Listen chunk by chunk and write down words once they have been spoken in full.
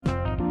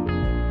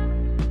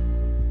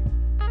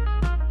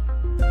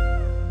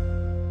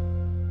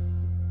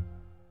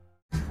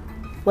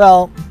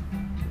Well,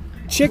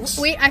 chicks.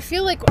 I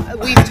feel like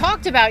we've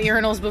talked about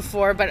urinals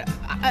before, but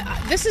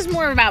this is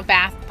more about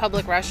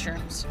public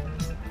restrooms.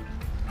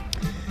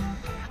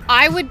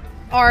 I would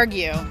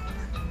argue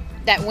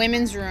that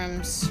women's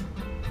rooms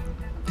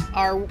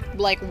are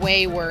like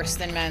way worse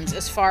than men's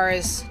as far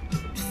as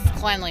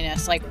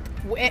cleanliness. Like,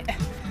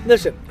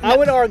 Listen, I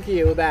would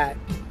argue that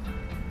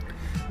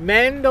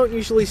men don't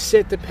usually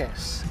sit to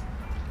piss.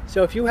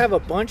 So if you have a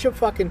bunch of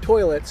fucking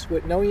toilets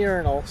with no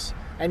urinals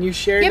and you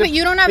share, but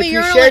you don't have a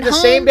urinal If you share at the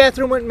home, same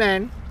bathroom with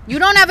men, you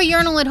don't have a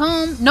urinal at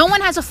home. No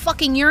one has a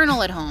fucking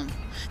urinal at home.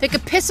 They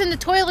could piss in the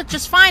toilet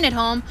just fine at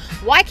home.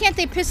 Why can't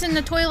they piss in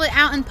the toilet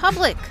out in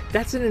public?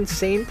 that's an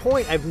insane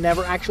point. I've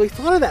never actually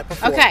thought of that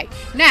before. Okay,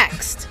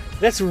 next.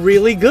 That's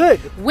really good.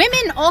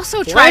 Women also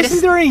Why try isn't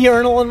to... there a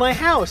urinal in my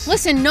house?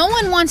 Listen, no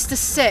one wants to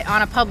sit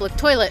on a public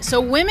toilet, so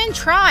women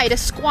try to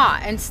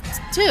squat and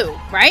too,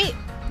 right?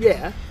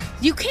 Yeah.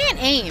 You can't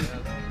aim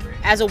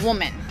as a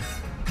woman.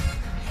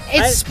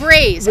 It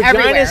sprays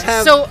everywhere.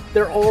 So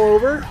they're all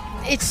over?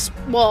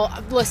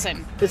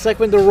 Listen. It's like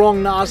when the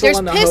wrong nozzle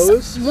on the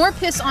hose. More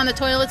piss on the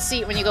toilet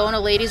seat when you go in a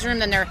ladies' room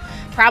than there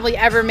probably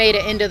ever made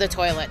it into the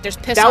toilet. There's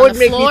piss on the floor. That would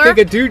make me think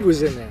a dude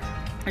was in there.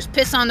 There's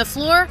piss on the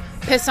floor,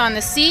 piss on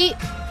the seat.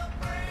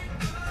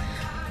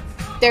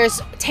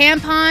 There's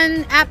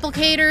tampon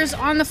applicators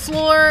on the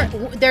floor.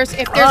 If there's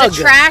a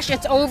trash,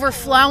 it's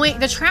overflowing.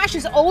 The trash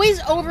is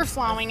always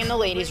overflowing in the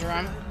ladies'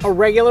 room. A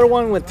regular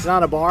one with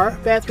not a bar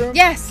bathroom?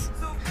 Yes.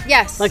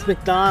 Yes. Like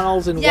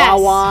McDonald's and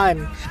Wawa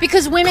and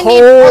because women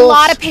Kohl's. need a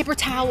lot of paper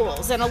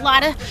towels and a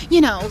lot of,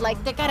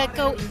 like they gotta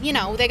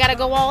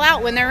go all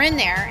out when they're in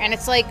there. And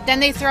it's like, then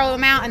they throw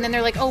them out and then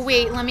they're like, oh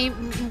wait, let me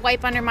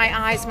wipe under my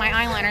eyes, my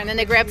eyeliner. And then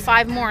they grab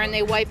 5 more and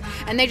they wipe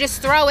and they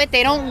just throw it.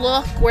 They don't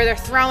look where they're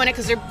throwing it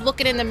because they're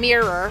looking in the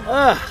mirror.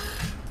 Ugh.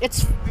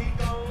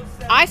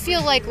 I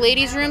feel like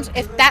ladies' rooms,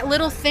 if that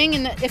little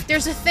thing if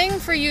there's a thing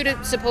for you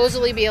to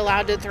supposedly be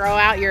allowed to throw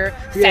out your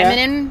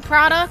feminine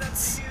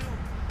products,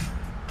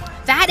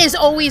 that is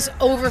always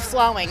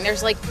overflowing.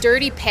 There's like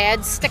dirty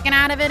pads sticking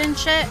out of it and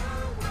shit.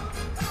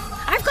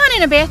 I've gone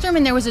in a bathroom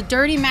and there was a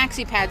dirty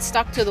maxi pad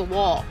stuck to the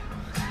wall.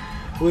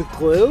 With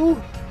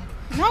glue?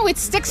 No, it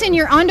sticks in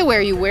your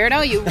underwear, you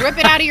weirdo. You rip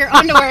it out of your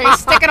underwear and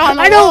stick it on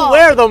the wall. I don't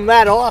wear them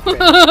that often.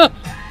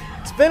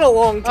 It's been a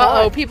long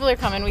time. Uh-oh, people are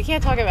coming. We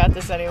can't talk about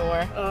this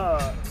anymore.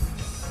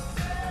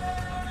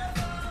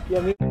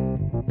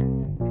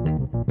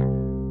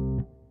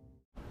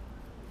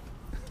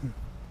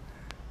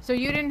 So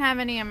you didn't have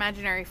any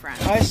imaginary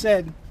friends? I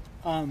said,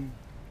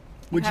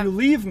 would you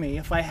leave me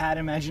if I had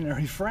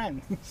imaginary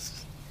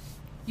friends?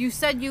 You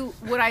said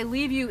would I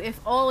leave you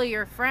if all of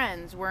your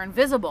friends were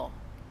invisible?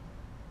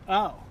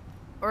 Oh.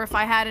 Or if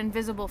I had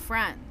invisible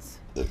friends?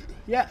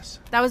 Yes.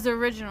 That was the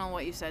original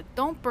what you said.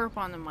 Don't burp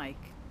on the mic.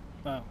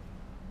 Oh.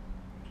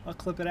 I'll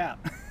clip it out.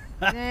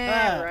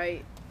 Yeah,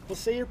 right. Well,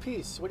 say your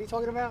piece. What are you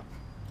talking about?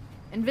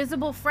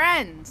 Invisible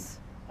friends.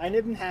 I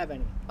didn't have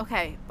any.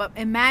 Okay, but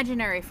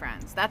imaginary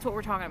friends. That's what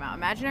we're talking about.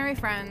 Imaginary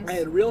friends. I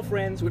had real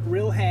friends with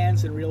real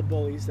hands and real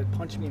bullies that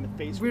punched me in the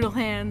face. Real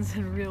hands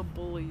and real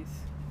bullies.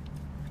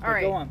 All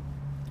right. Go on.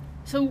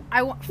 So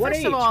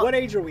What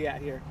age are we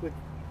at here?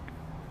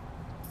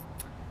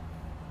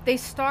 They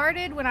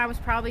started when I was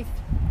probably,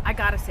 I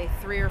gotta say,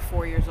 3 or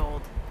 4 years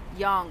old.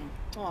 Young.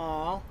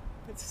 Aw,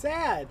 it's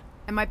sad.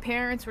 And my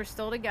parents were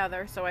still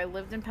together, so I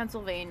lived in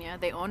Pennsylvania.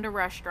 They owned a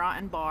restaurant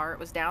and bar. It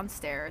was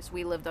downstairs.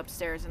 We lived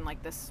upstairs in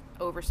like this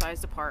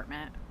oversized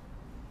apartment.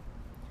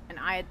 And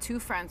I had 2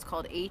 friends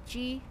called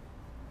H.E.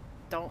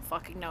 Don't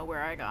fucking know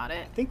where I got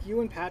it. I think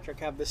you and Patrick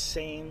have the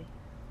same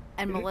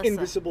Melissa.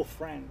 invisible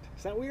friend.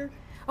 Is that weird?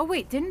 Oh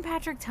wait, didn't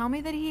Patrick tell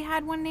me that he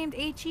had one named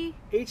H.E.?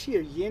 H.E.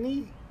 or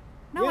Yinny?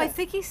 No, yeah. I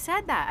think he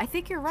said that. I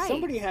think you're right.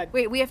 Somebody had...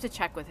 Wait, we have to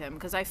check with him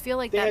because I feel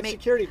like they had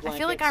security blankets. I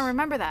feel like I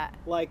remember that.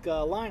 Like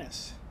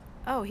Linus.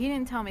 Oh, he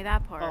didn't tell me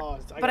that part. Oh,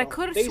 but I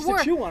could have sworn. They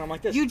used to chew on them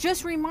like this. You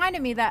just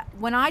reminded me that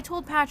when I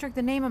told Patrick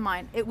the name of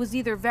mine, it was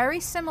either very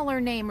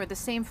similar name or the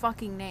same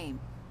fucking name.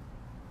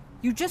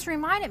 You just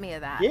reminded me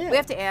of that. Yeah. We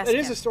have to ask him. It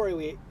is a story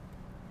we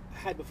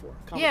had before.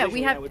 Yeah,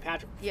 we had with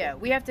Patrick before. Yeah,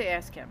 we have to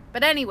ask him.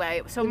 But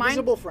anyway, so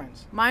invisible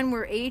friends. Mine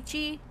were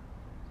H.E.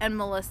 and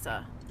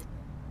Melissa.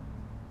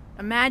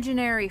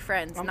 Imaginary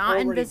friends, not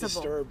invisible. I'm already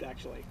disturbed,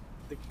 actually.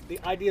 The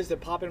ideas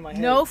that pop in my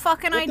head. No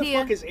fucking idea.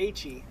 What the fuck is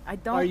H.E.? I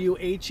don't. Are you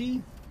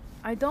H.E.?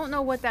 I don't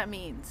know what that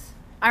means.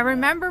 I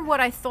remember what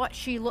I thought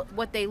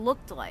what they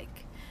looked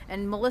like,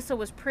 and Melissa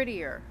was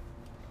prettier.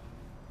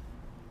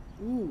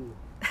 Ooh,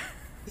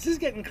 this is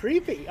getting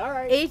creepy. All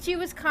right. H.E.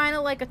 was kind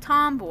of like a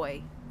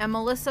tomboy, and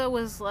Melissa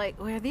was like,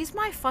 "Are these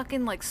my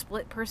fucking like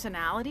split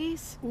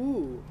personalities?"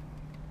 Ooh,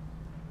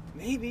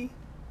 maybe.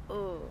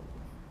 Ooh.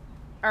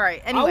 All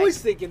right. Anyway, I was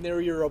thinking they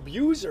were your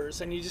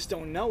abusers, and you just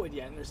don't know it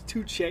yet. And there's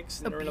 2 chicks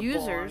that are in a barn.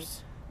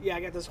 Abusers. Yeah, I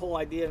got this whole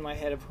idea in my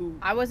head of who.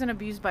 I wasn't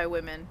abused by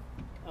women.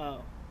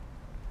 Oh.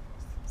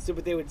 So,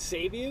 but they would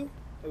save you?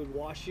 They would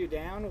wash you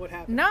down? What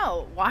happened?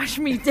 No, wash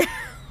me down.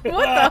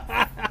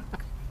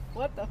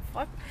 What the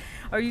fuck?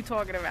 are you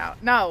talking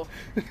about? No.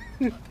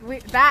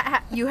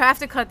 You have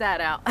to cut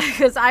that out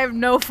because I have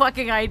no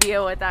fucking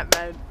idea what that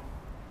meant.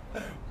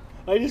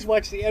 I just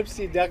watched the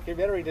Epstein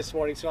documentary this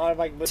morning, so I'm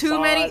like massage. Too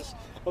many.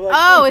 Like,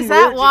 oh, is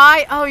that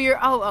why? Oh, you're.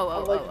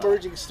 I'm like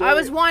merging stories. I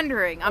was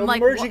wondering. I'm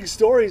like merging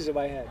stories in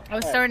my head. I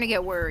was starting to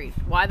get worried.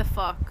 Why the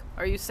fuck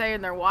are you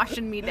saying they're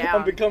washing me down?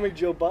 I'm becoming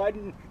Joe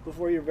Biden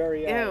before your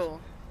very eyes. Ew.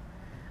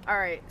 All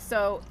right,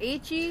 so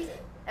H.E.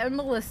 and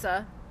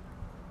Melissa.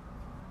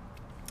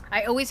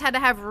 I always had to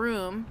have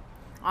room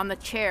on the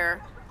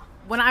chair.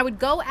 When I would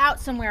go out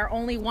somewhere,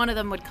 only one of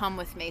them would come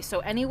with me. So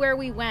anywhere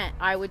we went,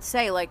 I would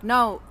say, like,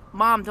 no,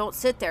 Mom, don't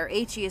sit there.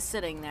 H.E. is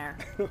sitting there.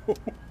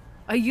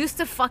 I used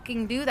to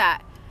fucking do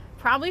that.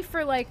 Probably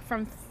for, like,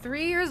 from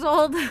 3 years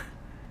old,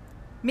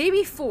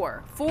 maybe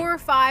 4,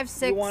 5,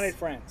 6. You wanted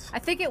friends. I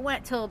think it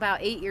went till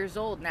about 8 years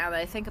old now that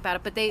I think about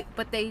it.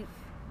 But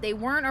they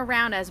weren't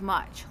around as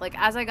much. Like,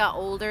 as I got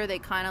older, they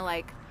kind of,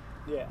 like,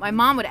 my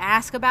mom would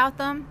ask about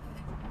them.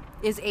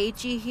 Is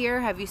H.E. here?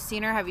 Have you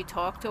seen her? Have you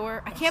talked to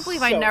her? I can't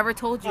believe I never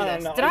told you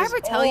this. Did I ever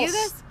tell you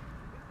this?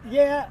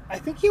 Yeah, I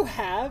think you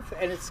have,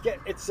 and it's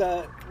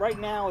right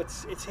now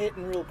it's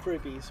hitting real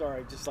creepy.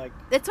 Sorry, just like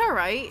it's all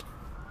right.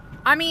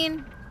 I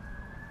mean,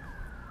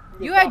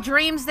 you had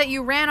dreams that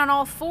you ran on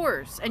all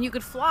fours and you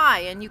could fly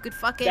and you could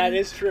fucking. That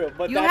is true,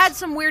 but you had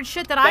some weird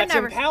shit that I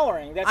never. That's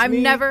empowering. That's I've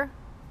me. never.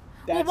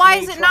 Well, why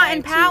is it not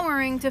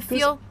empowering to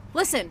feel?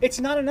 Listen. It's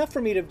not enough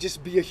for me to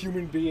just be a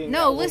human being.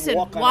 No, listen.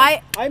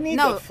 Why? I need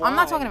to fly. I'm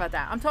not talking about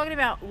that. I'm talking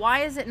about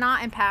why is it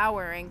not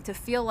empowering to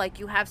feel like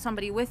you have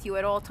somebody with you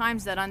at all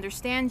times that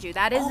understands you?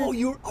 That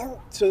isn't.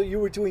 So you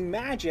were doing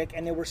magic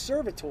and they were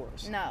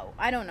servitors. No,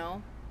 I don't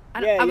know.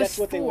 I was that's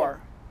what 4. they were.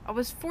 I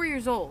was 4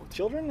 years old.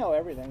 Children know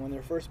everything when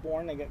they're first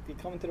born. They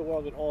come into the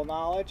world with all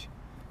knowledge.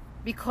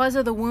 Because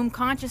of the womb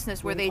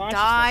consciousness, where they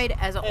died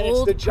as an old person.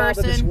 It's the job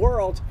of this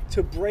world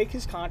to break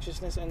his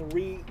consciousness and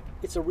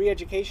it's a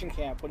re-education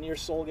camp when your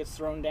soul gets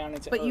thrown down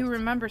into But earth. you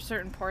remember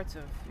certain parts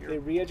of your... They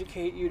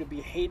re-educate you to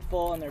be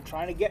hateful, and they're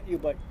trying to get you,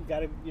 but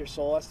your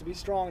soul has to be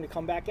strong to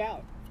come back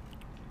out.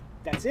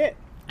 That's it.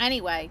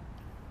 Anyway,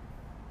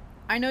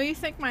 I know you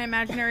think my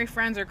imaginary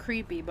friends are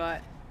creepy,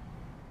 but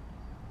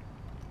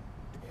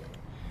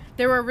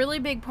they were a really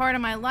big part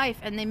of my life,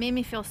 and they made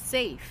me feel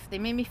safe. They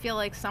made me feel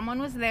like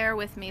someone was there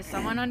with me,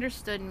 someone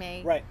understood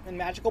me. Right. In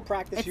magical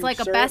practice, it's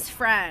like a best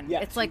friend.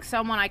 Yes. It's like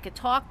someone I could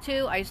talk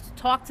to. I used to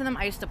talk to them.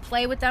 I used to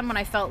play with them when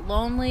I felt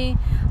lonely.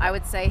 I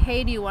would say,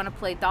 hey, do you want to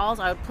play dolls?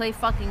 I would play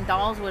fucking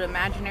dolls with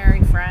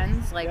imaginary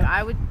friends. Like,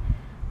 I would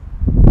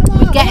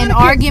get in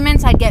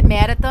arguments. I'd get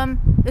mad at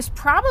them. It's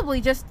probably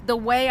just the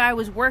way I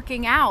was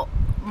working out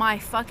my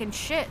fucking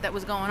shit that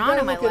was going on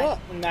in my life. Look it up.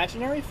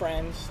 Imaginary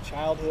friends,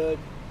 childhood.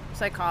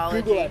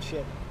 Psychology. Google that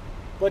shit.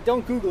 But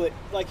don't Google it.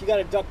 Like, you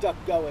gotta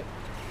DuckDuckGo it.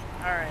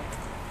 Alright.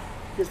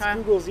 Because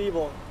Google's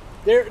evil.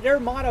 Their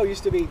motto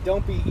used to be,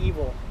 don't be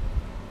evil.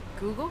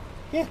 Google?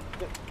 Yeah.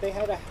 They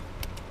had a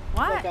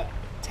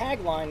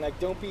tagline, like,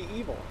 don't be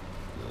evil.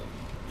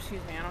 Excuse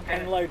me, I don't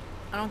get it. Like,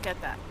 I don't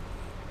get that.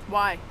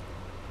 Why?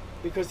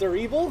 Because they're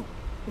evil?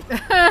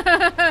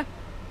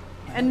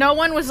 And no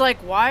one was like,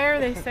 why are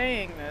they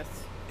saying this?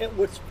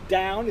 What's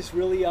down is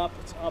really up.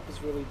 What's up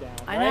is really down.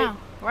 I know.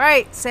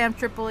 Right, Sam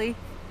Tripoli.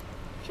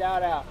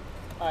 Shout out.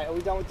 All right, are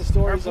we done with the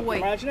stories of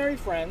imaginary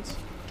friends?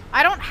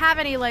 I don't have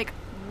any, like,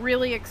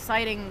 really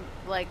exciting,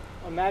 like...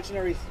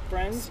 Imaginary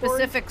friends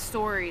specific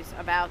stories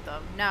about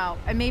them. No.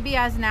 And maybe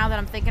now that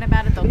I'm thinking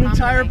about it, they'll come to me. An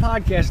entire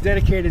podcast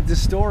dedicated to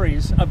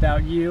stories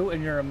about you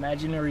and your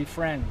imaginary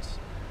friends.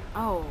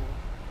 Oh.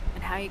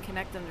 And how you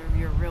connect them to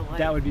your real life.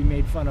 That would be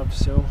made fun of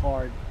so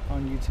hard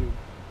on YouTube.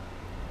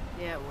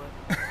 Yeah, it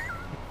would.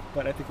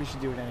 But I think we should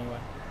do it anyway.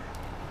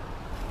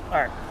 All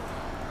right.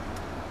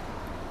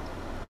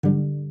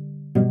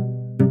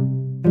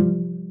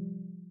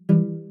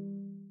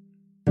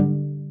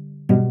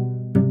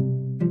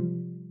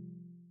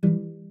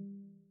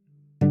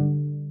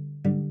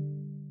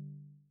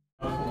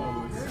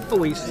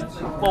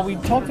 Well, we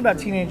talked about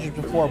teenagers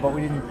before, but we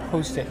didn't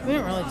post it. We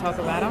didn't really talk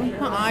about them.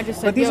 I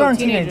just said, but these aren't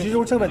teenagers.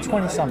 We're talking about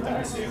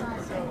 20-somethings.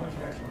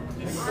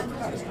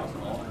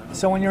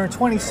 So when you're a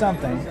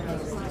 20-something...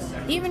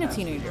 Even a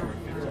teenager.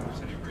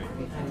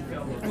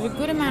 There's a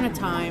good amount of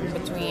time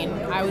between,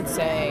 I would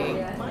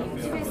say,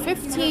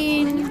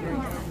 15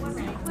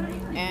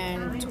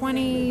 and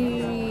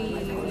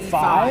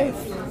 25.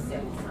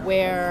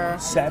 Where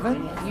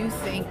 7? You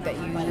think that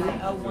you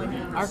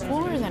are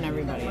cooler than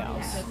everybody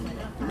else.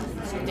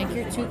 You think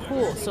you're too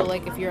cool. So,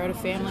 like, if you're at a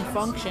family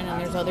function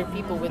and there's other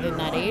people within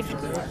that age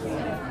group,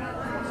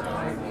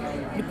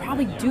 you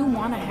probably do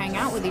want to hang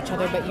out with each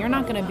other, but you're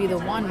not going to be the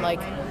one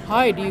like,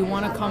 hi, do you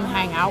want to come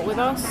hang out with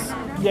us?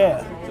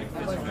 Yeah.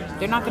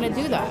 They're not going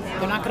to do that.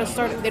 They're not going to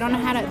start. They don't know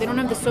how to. They don't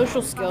have the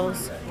social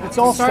skills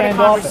to start a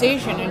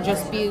conversation and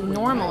just be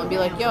normal and be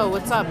like, yo,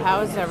 what's up?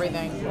 How is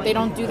everything? They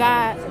don't do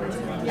that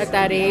at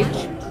that age.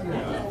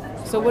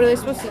 So what are they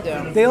supposed to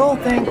do? They all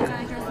think.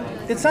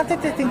 It's not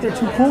that they think they're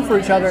too cool for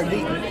each other.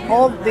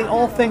 They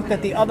all think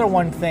that the other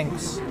one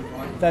thinks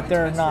that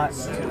they're not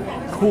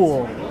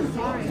cool.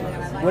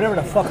 whatever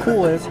the fuck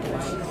cool is.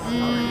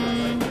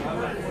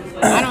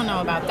 I don't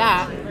know about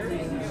that.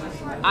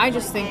 I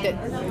just think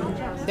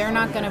that they're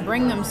not going to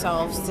bring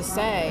themselves to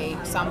say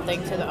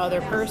something to the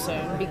other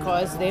person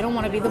because they don't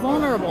want to be the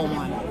vulnerable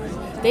one.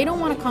 They don't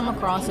want to come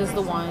across as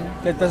the one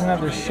That doesn't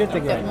have their shit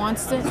together.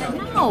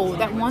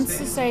 that wants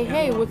to say,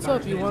 hey, what's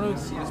up? You want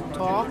to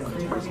talk?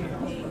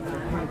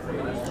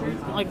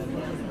 Like,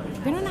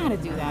 they don't know how to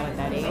do that at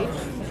that age.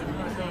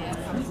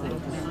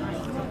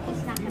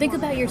 Think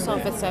about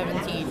yourself at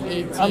 17,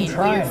 18, I'm with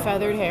trying. your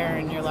feathered hair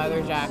and your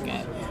leather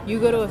jacket. You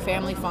go to a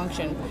family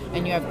function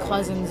and you have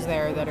cousins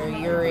there that are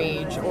your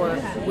age or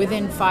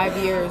within 5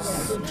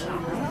 years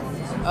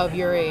of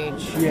your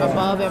age, Yeah.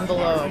 above and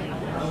below.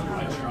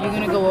 You're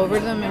going to go over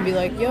to them and be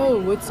like, yo,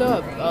 what's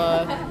up?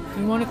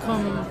 You want to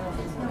come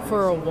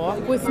for a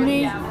walk with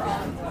me?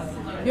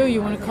 Yo,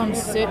 you want to come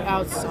sit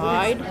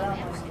outside?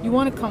 You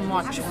want to come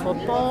watch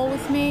football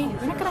with me?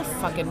 You're not going to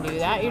fucking do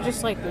that. You're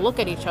just like, look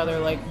at each other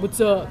like,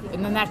 what's up?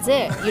 And then that's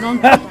it. You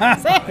don't,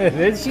 that's it. It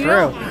is You true.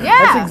 don't- Yeah.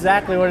 That's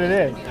exactly what it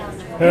is. You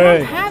Hey,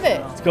 don't have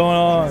it. what's going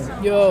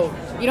on? Yo,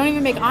 you don't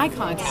even make eye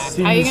contact.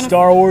 Seen How you the gonna?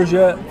 Star Wars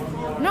yet?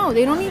 No,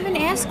 they don't even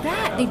ask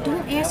that. They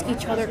don't ask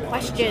each other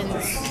questions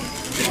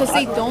because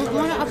they don't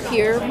want to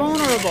appear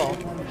vulnerable.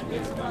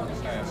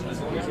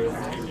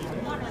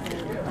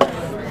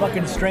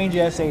 Fucking strange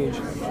ass age.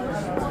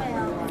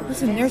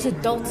 Listen, there's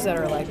adults that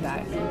are like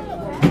that.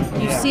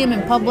 You see them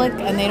in public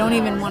and they don't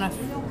even want to.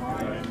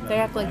 They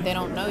act like they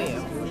don't know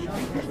you.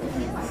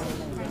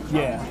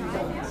 Yeah.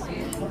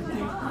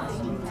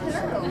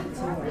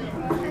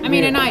 I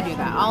mean, and I do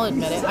that. I'll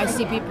admit it. I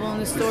see people in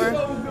the store.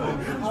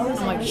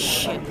 I'm like,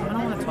 shit, I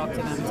don't want to talk to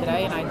them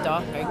today. And I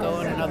duck. I go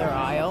in another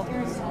aisle.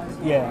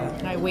 Yeah.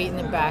 And I wait in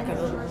the back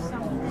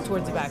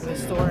towards the back of the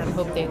store and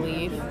hope they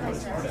leave.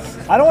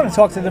 I don't want to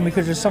talk to them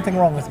because there's something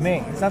wrong with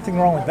me. There's nothing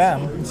wrong with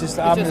them. It's just It's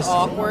I'm just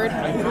awkward.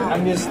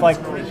 I'm just like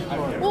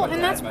Well,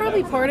 and that's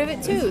probably part of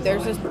it too.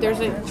 There's a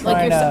Trying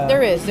like to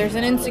there's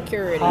an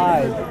insecurity.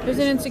 hide. There's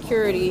an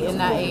insecurity in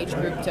that age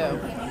group too.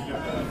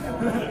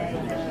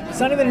 it's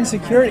not even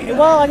insecurity.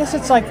 Well, I guess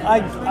it's like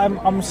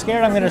I'm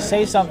scared I'm going to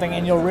say something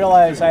and you'll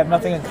realize I have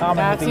nothing in common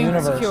That's with the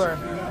universe. insecure.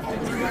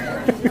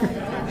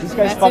 This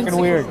guy's fucking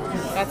weird.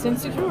 That's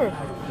insecure.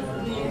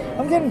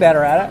 I'm getting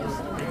better at it.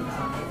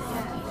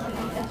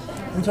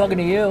 I'm talking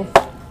to you.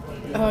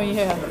 Oh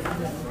yeah.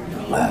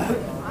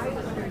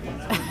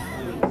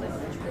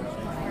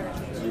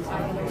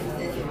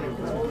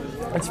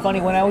 It's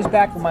funny when I was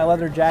back with my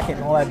leather jacket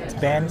and all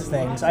that band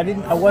things.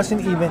 I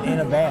wasn't even in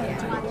a band.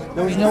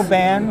 There was no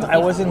band. I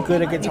wasn't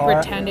good at You guitar.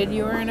 pretended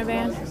you were in a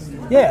band?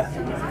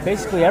 Yeah,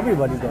 basically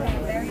everybody did.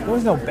 There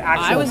was no actual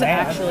I was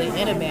band. actually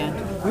in a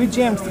band. We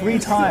jammed 3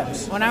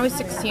 times. When I was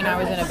 16, I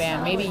was in a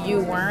band. Maybe you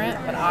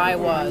weren't, but I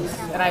was.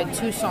 And I had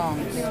 2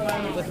 songs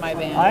with my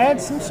band. I had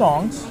some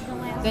songs.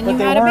 Then but you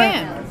they had a weren't-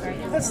 band.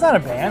 That's not a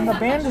band. A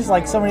band is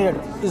like somebody that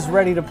is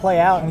ready to play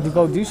out and to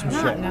go do some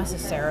Not shit.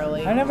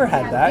 necessarily. I never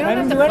had that. You I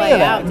don't didn't have do to any of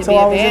play out that to until be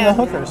a I was in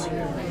the band.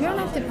 hookers. You don't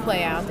have to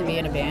play out to be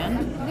in a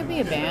band. You could be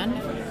a band.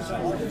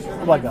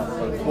 Like a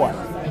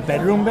what?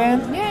 Bedroom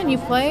band? Yeah, and you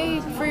play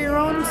for your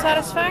own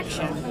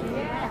satisfaction.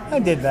 I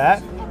did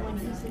that.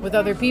 With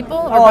other people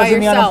or Oh, I by was in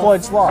the yourself?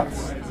 Unemployed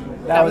Sloths.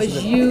 That was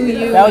the-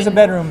 you. That was a and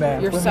bedroom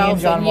band with me Yourself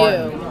and John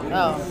Martin. you.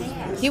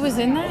 Oh, he was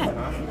in that.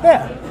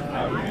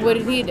 Yeah. What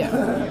did he do?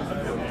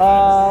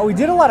 We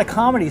did a lot of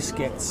comedy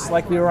skits,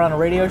 like we were on a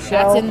radio show.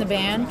 That's in the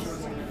band.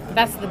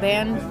 That's the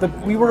band.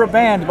 We were a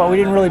band, but we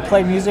didn't really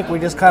play music. We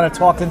just kind of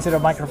talked into the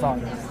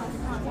microphone.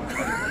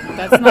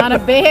 That's not a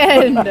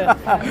band.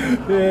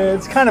 Yeah,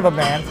 it's kind of a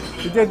band.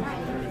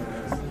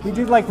 We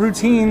did like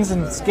routines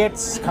and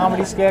skits,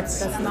 comedy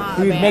skits. That's not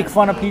a We'd band. make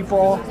fun of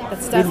people.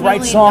 That's We'd write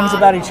definitely songs not-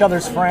 about each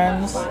other's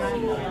friends.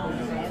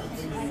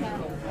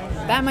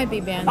 That might be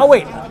band. Oh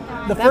wait,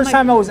 the That first might-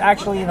 time I was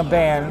actually in a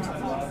band,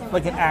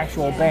 like an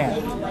actual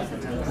band,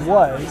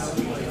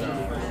 was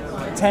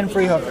 10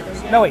 Free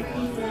Hookers. No wait,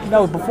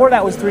 no, before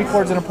that was 3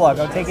 Chords and a Plug.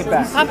 I'll take it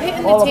back. Stop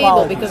hitting All the table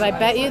apologies. because I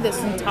bet you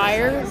this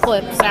entire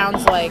clip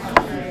sounds like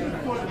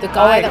the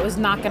guy wait. that was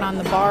knocking on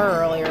the bar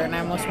earlier and I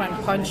almost went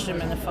and punched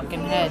him in the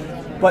fucking head.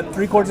 But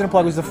 3 Chords and a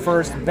Plug was the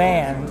first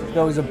band.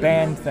 That was a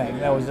band thing.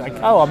 That was like,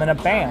 oh, I'm in a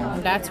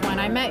band. That's when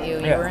I met you.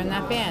 You Yeah. were in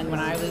that band when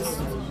I was.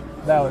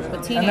 That was A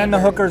it. And then the teenager.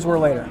 Hookers were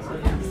later.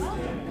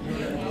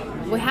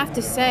 We have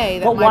to say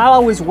that But my while I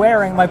was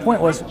wearing, my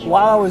point was,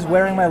 while I was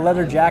wearing my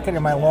leather jacket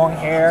and my long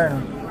hair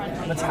and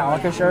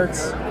Metallica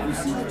shirts,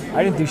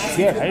 I didn't do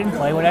shit. I didn't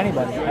play with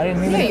anybody. I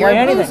didn't even yeah, you're play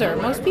a anything. poser.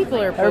 Most people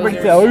are posers. Everybody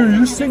said, oh,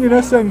 you're singing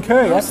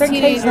SNK. Most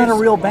SNK is not a teenagers-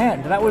 real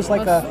band. That was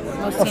like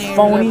most a teenagers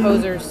phony. are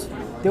posers.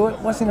 It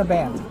wasn't a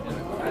band.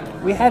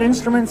 We had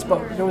instruments,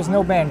 but there was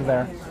no band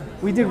there.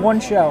 We did one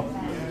show.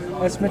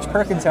 That's Mitch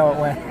Perkins how it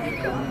went.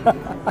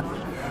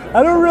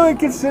 I don't really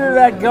consider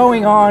that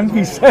going on,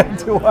 he said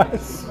to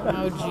us.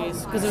 Oh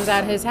jeez, because it was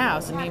at his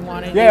house and he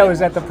wanted. Yeah, you it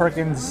was at the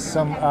Perkins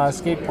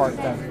skate park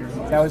thing.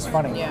 That was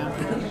funny. Yeah.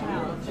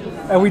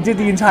 And we did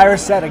the entire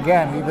set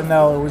again, even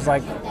though it was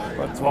like,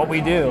 that's what we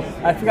do.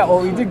 I forgot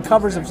what we did.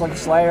 Covers of like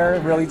Slayer,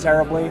 really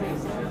terribly.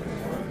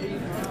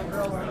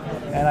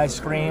 and I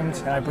screamed,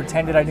 and I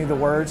pretended I knew the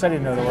words. I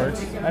didn't know the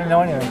words. I didn't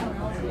know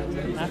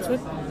anything. That's what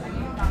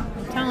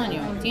I'm telling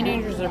you.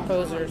 Teenagers are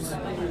posers.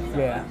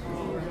 Yeah.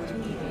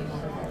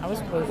 I was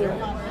a poser.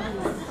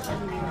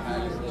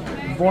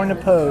 Born to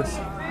pose.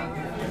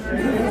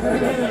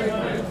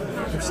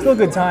 They're still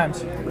good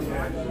times.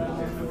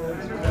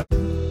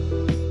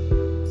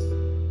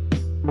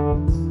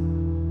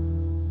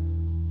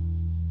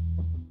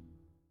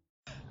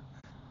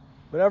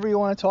 Whatever you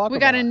want to talk about. We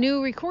got a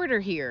new recorder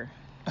here.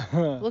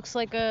 Looks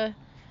like a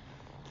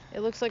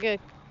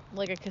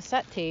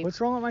cassette tape.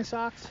 What's wrong with my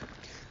socks?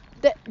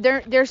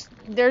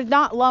 They're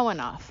not low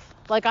enough.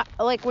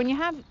 Like when you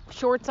have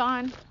shorts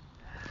on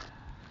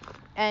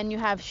and you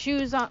have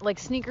shoes on, like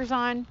sneakers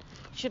on, you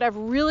should have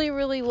really,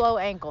 really low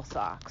ankle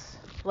socks.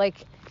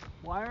 Like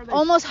why are they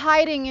almost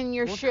hiding in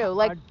your shoe.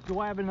 Like do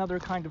I have another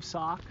kind of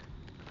sock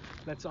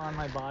that's on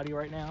my body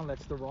right now?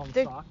 That's the wrong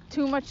sock.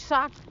 Too much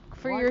sock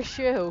for your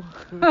shoe.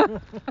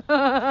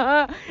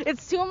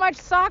 It's too much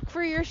sock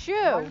for your shoe.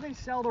 Why do they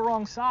sell the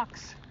wrong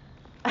socks?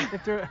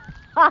 If they're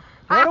why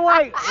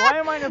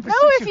am I in a position?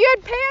 No, if you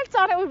had pants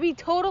on, it would be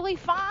totally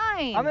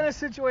fine. I'm in a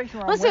situation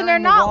where listen, I'm they're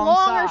wearing not the wrong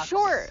long socks. or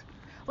short.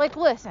 Like,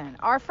 listen,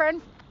 our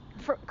friend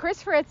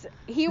Chris Fritz,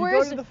 he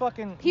wears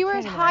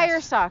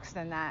higher socks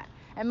than that,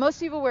 and most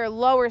people wear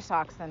lower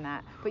socks than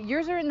that. But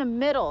yours are in the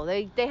middle.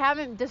 They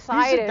haven't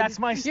decided. That's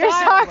my style. Your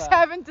socks though.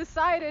 haven't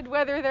decided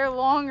whether they're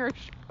long or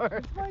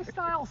short. It's my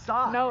style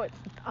sock. No, it's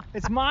not.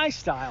 It's my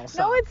style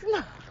sock. No, it's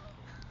not.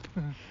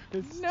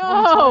 It's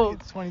No.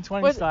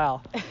 2020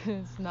 style.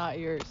 It's not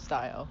your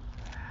style.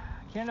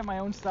 Can't have my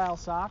own style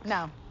socks?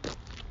 No.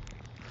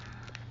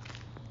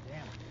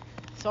 Damn.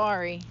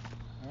 Sorry.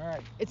 All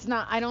right. It's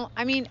not.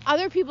 I mean,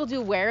 other people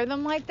do wear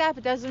them like that,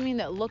 but doesn't mean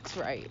that it looks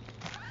right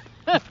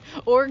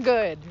or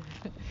good.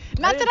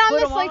 Not that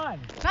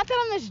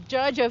I'm this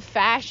judge of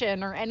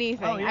fashion or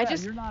anything. Oh, yeah,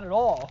 you're not at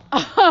all.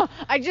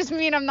 I just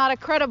mean I'm not a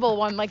credible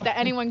one like that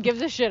anyone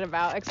gives a shit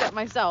about except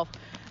myself.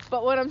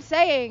 But what I'm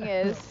saying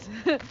is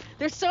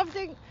there's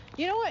something,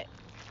 you know what?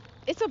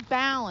 It's a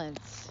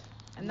balance,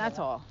 and that's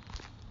all.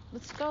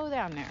 Let's go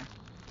down there.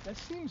 That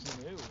seems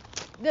new.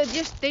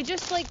 They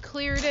just like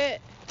cleared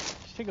it.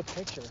 Just take a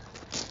picture.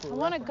 I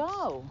want to go.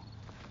 All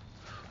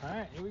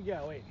right, here we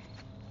go. Wait.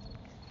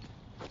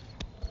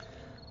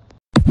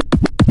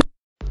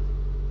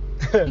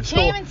 He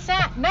came and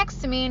sat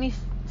next to me, and he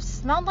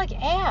smelled like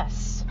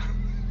ass.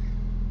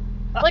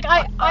 Like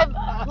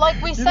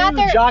we sat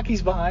there. The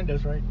jockey's behind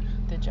us, right?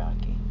 The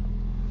jockey.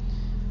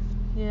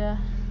 Yeah.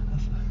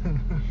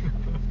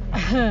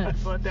 I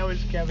thought that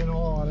was Kevin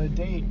Hall on a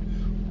date.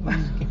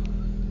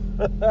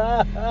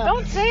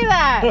 Don't say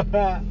that.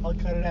 I'll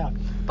cut it out.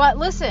 But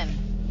listen,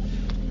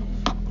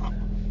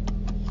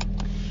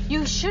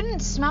 you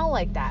shouldn't smell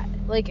like that.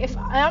 Like if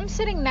I'm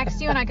sitting next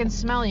to you and I can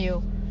smell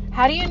you,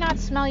 how do you not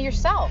smell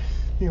yourself?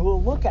 You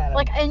will look at it.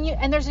 Like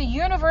and there's a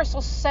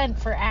universal scent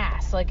for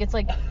ass. Like it's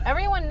like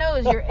everyone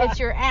knows it's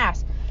your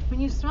ass. When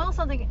you smell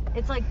something,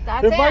 it's like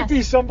that's It ass. might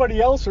be somebody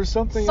else or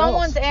something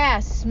Someone's else.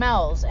 ass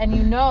smells, and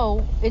you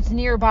know it's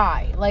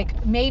nearby.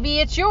 Like maybe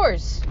it's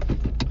yours.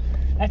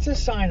 That's a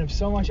sign of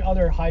so much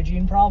other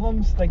hygiene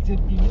problems. Like,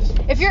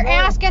 if your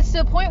ass gets to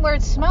a point where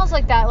it smells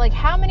like that, like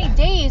how many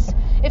days?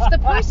 If the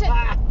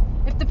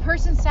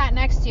person sat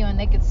next to you and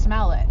they could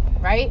smell it,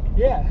 right?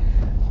 Yeah.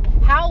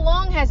 How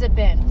long has it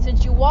been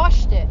since you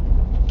washed it?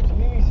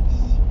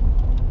 Jesus.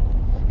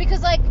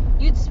 Because like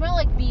you'd smell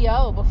like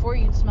BO before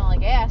you'd smell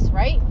like ass,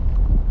 right?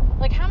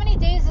 Like how many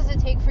days does it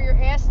take for your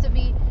ass to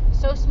be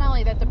so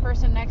smelly that the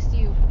person next to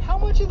you? How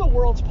much of the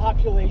world's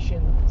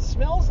population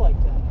smells like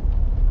that?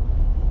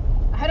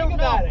 I don't know.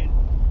 Think about it.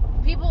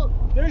 People.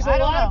 There's a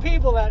lot of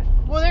people that.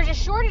 Well, there's a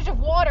shortage of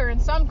water in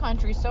some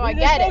countries, so I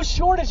get it. There's no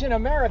shortage in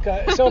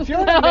America. So if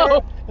you're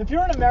if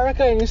you're in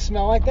America and you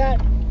smell like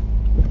that,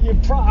 you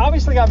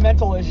obviously got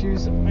mental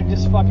issues and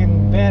just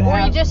fucking bad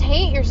habits. Or you just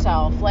hate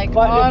yourself. Like,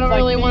 but I don't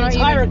really want to.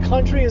 The entire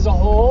country as a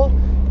whole.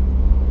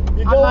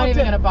 I'm not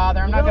even gonna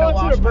bother. I'm not gonna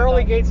wash. You go to the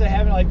pearly gates of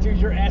heaven, like, dude,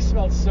 your ass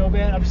smells so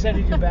bad. I'm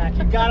sending you back.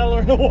 You gotta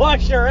learn to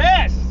wash your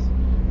ass.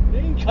 You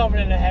ain't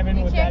coming into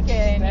heaven with that. You can't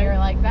get in here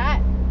like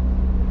that.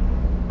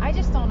 I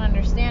just don't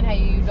understand how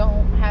you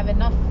don't have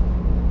enough,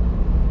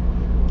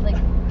 like,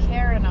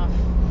 care enough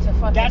to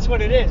fucking. That's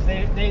what it is.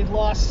 They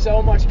lost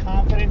so much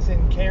confidence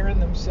and care in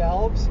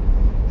themselves.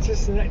 It's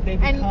just that they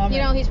become. And you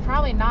know, he's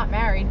probably not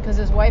married because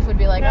his wife would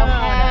be like, "Oh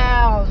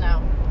hell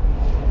no."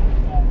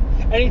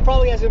 And he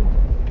probably hasn't,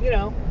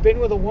 been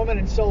with a woman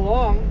in so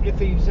long, if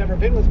he's ever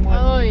been with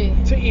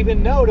one, to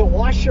even know to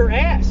wash your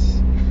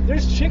ass.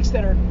 There's chicks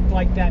that are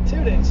like that too.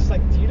 That it's just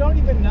like you don't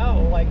even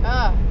know, like.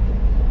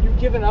 You've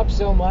given up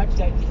so much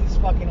that it's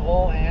fucking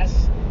all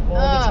ass all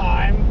the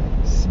time,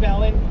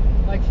 smelling.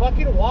 Like,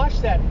 fucking wash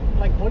that.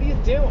 Like, what are you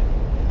doing?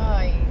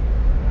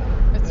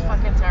 It's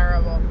fucking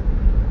terrible.